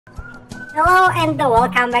Hello and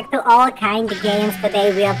welcome back to All Kind Games.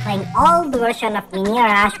 Today we are playing old version of Minion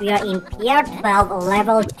Rush. We are in Pier 12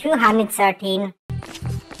 level 213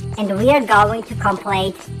 and we are going to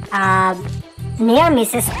complete near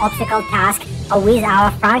misses obstacle task with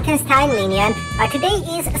our Frankenstein minion. Today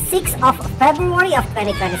is 6th of February of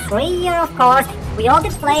 2023 year, of course. We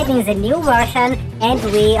already played in the new version and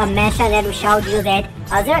we mentioned and we showed you that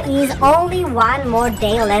there is only one more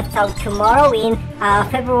day left, so tomorrow in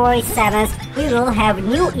February 7th we will have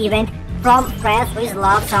new event from Friends with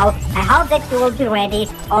Love, so I hope that you will be ready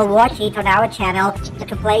or watch it on our channel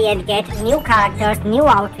to play and get new characters, new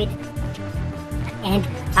outfits and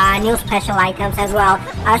new special items as well.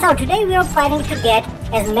 So today we are planning to get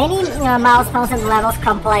as many milestones and levels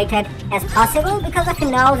completed as possible, because if you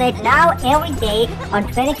know that now every day on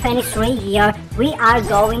 2023 year we are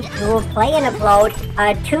going to play and upload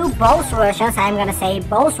both versions. I'm gonna say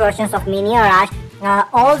both versions of Minion Rush,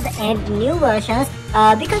 old and new versions,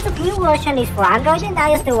 because the new version is for Android and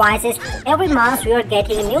iOS devices. Every month we are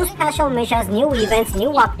getting new special missions, new events, new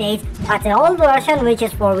updates. But the old version, which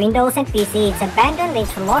is for Windows and PC, it's abandoned,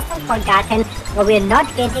 it's lost and forgotten. We are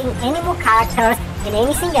not getting any more characters and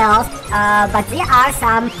anything else, but there are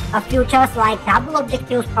some features like double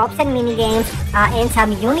objectives, props and mini games, and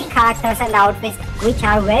some unique characters and outfits which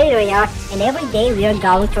are very rare, and every day we are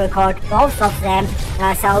going to record both of them.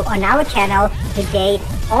 So on our channel today,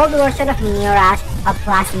 old version of Minion Rush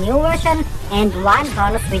plus new version, and one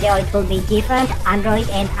bonus video. It will be different Android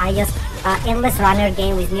and iOS endless runner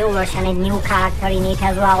game with new version and new character in it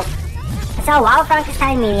as well. So our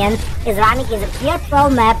Frankenstein minion is running in the Pier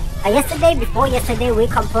 12 map. Before yesterday we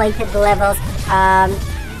completed the levels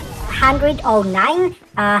 109,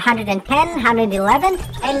 110, 111,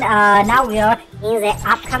 and now we are in the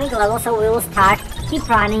upcoming level, so we will keep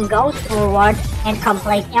running, go forward and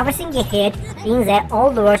complete everything ahead in the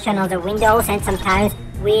old version of the Windows, and sometimes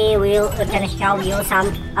we will gonna show you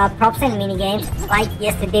some props and mini games. Like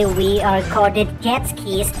yesterday we recorded jet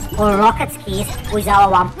skis or rocket skis with our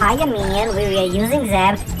vampire minion. We were using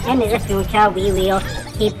them, and in the future we will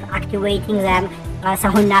keep activating them,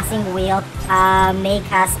 so nothing will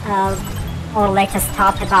make us or let us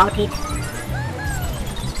stop about it.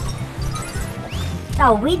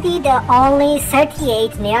 So we did only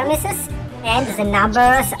 38 near misses, and the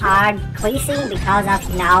numbers are decreasing because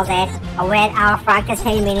of now that when our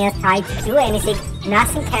Frankenstein minions try to do anything,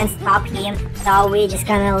 nothing can stop him. So we're just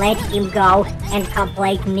gonna let him go and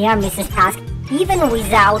complete near misses task even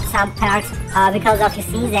without some perks, because of you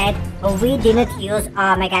see that we didn't use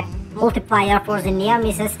multiplier for the near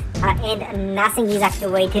misses, and nothing is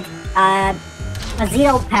activated,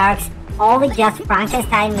 0 perks, only just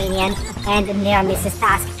Frankenstein minion and near misses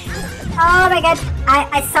task. Oh my god,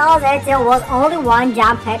 I saw that there was only one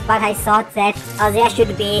jump pad, but I thought that there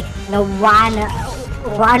should be one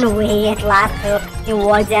way at last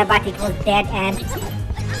towards there, but it was dead end.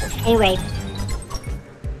 Anyway,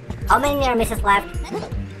 how many near misses left?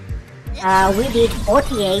 We did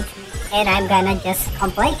 48, and I'm gonna just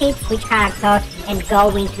complete it, switch character, and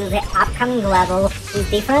go into the upcoming level with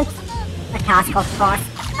different tasks, of course.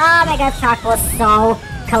 Oh my god, Shark was so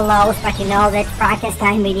close, but you know that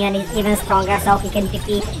Frankenstein minion is even stronger, so he can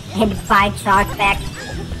defeat and bite Shark back.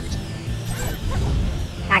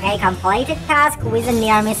 Okay, completed task with the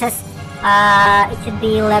near misses. It should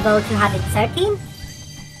be level 213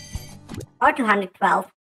 or 212.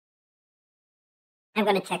 I'm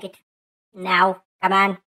gonna check it now. Come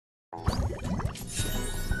on.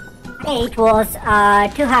 Okay, it was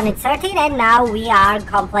 213, and now we are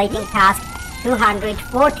completing task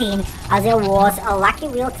 214. There was a lucky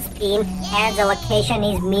wheel to spin, and the location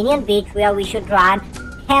is Minion Beach, where we should run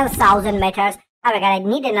 10,000 meters. Oh my god, I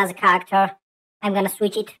need another character. I'm gonna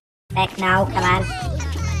switch it back now. Come on.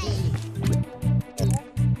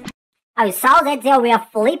 I saw that there were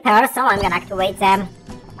flippers, so I'm gonna activate them.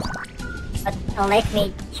 But let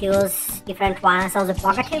me choose different ones. So the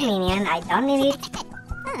Positive Minion, I don't need it.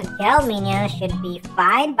 Girl Minion should be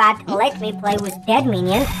fine, but let me play with Dead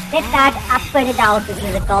Minion. That got upgraded out with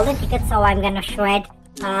the golden ticket, so I'm gonna shred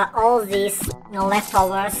all these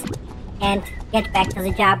leftovers and get back to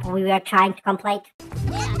the job we were trying to complete.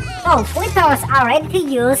 So flippers are ready to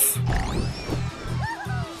use.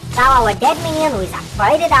 Now our Dead Minion with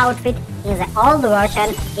upgraded outfit in the old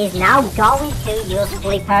version is now going to use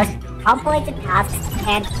flippers, complete the tasks,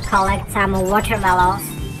 and collect some watermelons.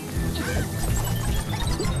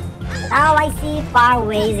 Now I see far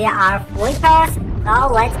away there are flippers, so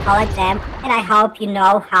let's collect them, and I hope you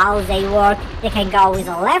know how they work. They can go with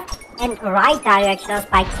the left and right directions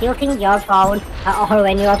by tilting your phone, or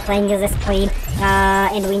when you are playing with the screen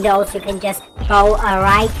in Windows, you can just go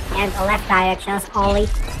right and left directions only.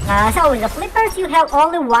 So with the flippers, you have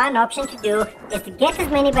only one option to do, is to get as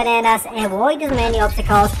many bananas, avoid as many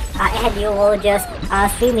obstacles, and you will just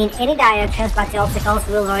swim in any directions, but the obstacles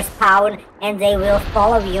will respawn and they will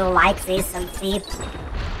follow you like this. So see.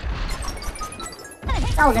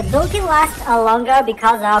 So the ability lasts longer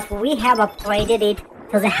because of we have upgraded it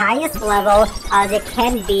to the highest level. There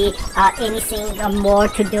can be anything more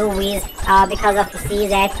to do with because of you see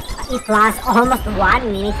that it lasts almost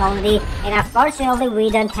 1 minute only, and unfortunately we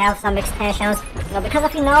don't have some extensions because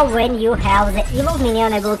of when you have the evil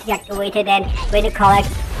minion ability activated and when you collect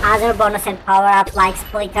other bonus and power-ups like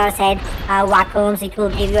splitters and vacuums, it will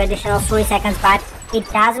give you additional 3 seconds, but it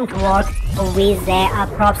doesn't work with the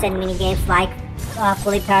props and minigames like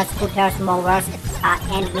flippers, scooters, mowers,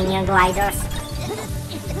 and minion gliders.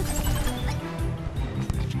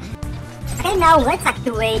 Okay, now let's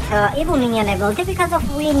activate evil minion ability because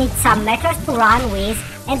of we need some methods to run with,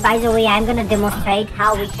 and by the way I'm gonna demonstrate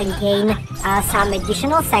how we can gain some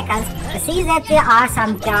additional seconds. You see that there are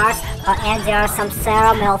some jars and there are some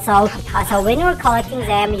serum also, so when you're collecting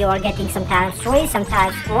them you are getting sometimes 3,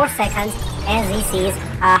 sometimes 4 seconds, and this is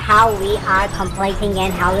how we are completing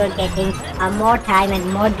and how you're getting more time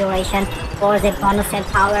and more duration for the bonus and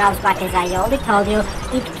power-ups, but as I already told you,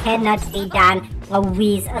 it cannot be done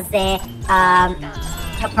with the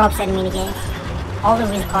props and minigames. Only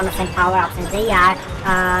with bonus and power-ups, and they are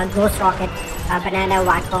GRU'S ROCKET, banana,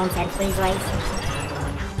 vacuums, and freeze rays.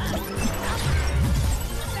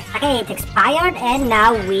 Okay, it expired, and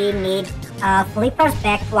now we need flippers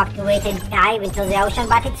back to activate and dive into the ocean,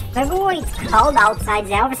 but it's February, it's cold outside,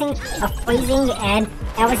 everything freezing and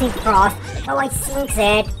everything frost, so I think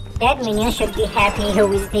that Dad Minion should be happy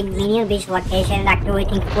visiting Minion Beach location and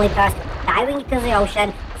activating flippers, diving into the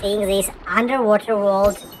ocean, seeing this underwater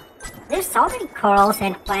world. There's so many corals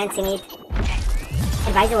and plants in it.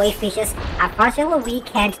 And by the way, fishes, unfortunately we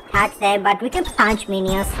can't touch them, but we can punch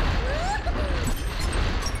minions.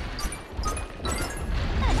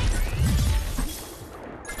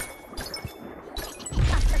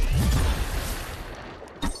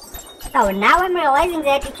 So now I'm realizing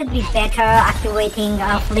that it should be better activating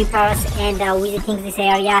flippers and visiting this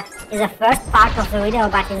area in the first part of the video,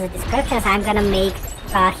 but in the descriptions I'm gonna make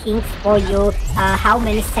hints for you how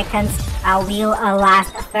many seconds will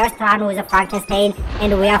last first run with the Frankenstein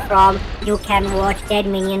and where from you can watch Dad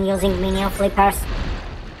Minion using minion flippers.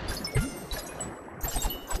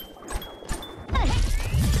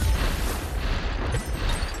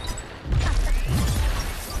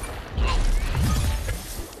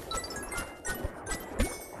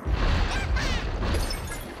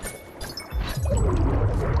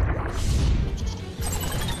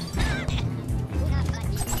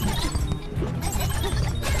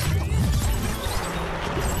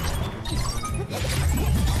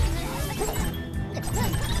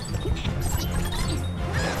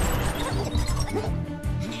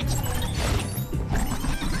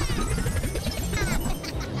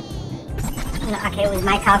 Okay, with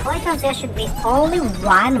my calculators there should be only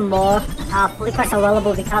one more flippers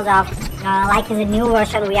available because of like in the new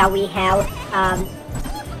version where we have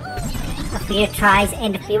fear tries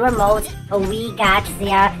and fever modes, we got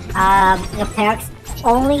their perks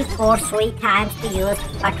only for 3 times to use,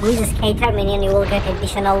 but with the skater minion you will get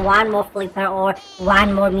additional 1 more flipper or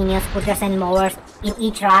 1 more minion scooters and mowers in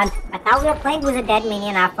each run. But now we are playing with a Dad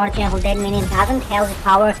Minion. Unfortunately Dad Minion doesn't have the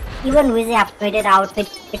power even with the upgraded outfit,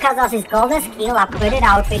 because of his golden skill upgraded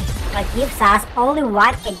outfit gives us only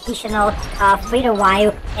 1 additional free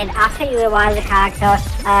revive, and after you revive the character,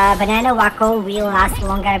 banana vacuum will last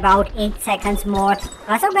longer, about 8 seconds more.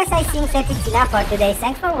 So guys, I think that it's enough for today.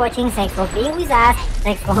 Thanks for watching, thanks for being with us,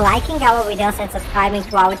 thanks for liking our videos and subscribing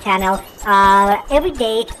to our channel. Every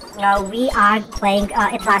day we are playing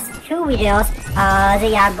at least 2 videos.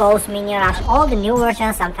 They are both Minion Rush, all the new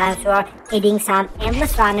versions. Sometimes we are adding some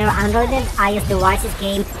Endless Runner Android and iOS devices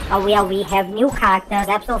game where we have new characters,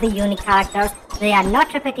 absolutely unique characters. They are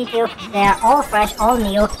not repetitive, they are all fresh, all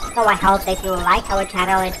new, so I hope that you will like our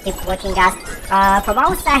channel and keep watching us. From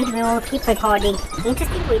our side we will keep recording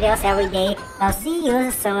interesting videos every day. So see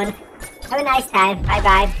you soon. Have a nice time. Bye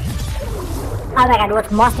bye. Oh my god,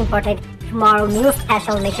 what's most important, tomorrow new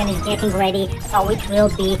special mission is getting ready, so it will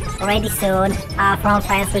be ready soon from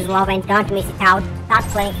Friends with Love, and don't miss it out. Start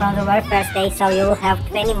playing from the very first day, so you will have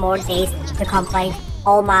 20 more days to complete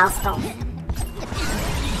all milestones.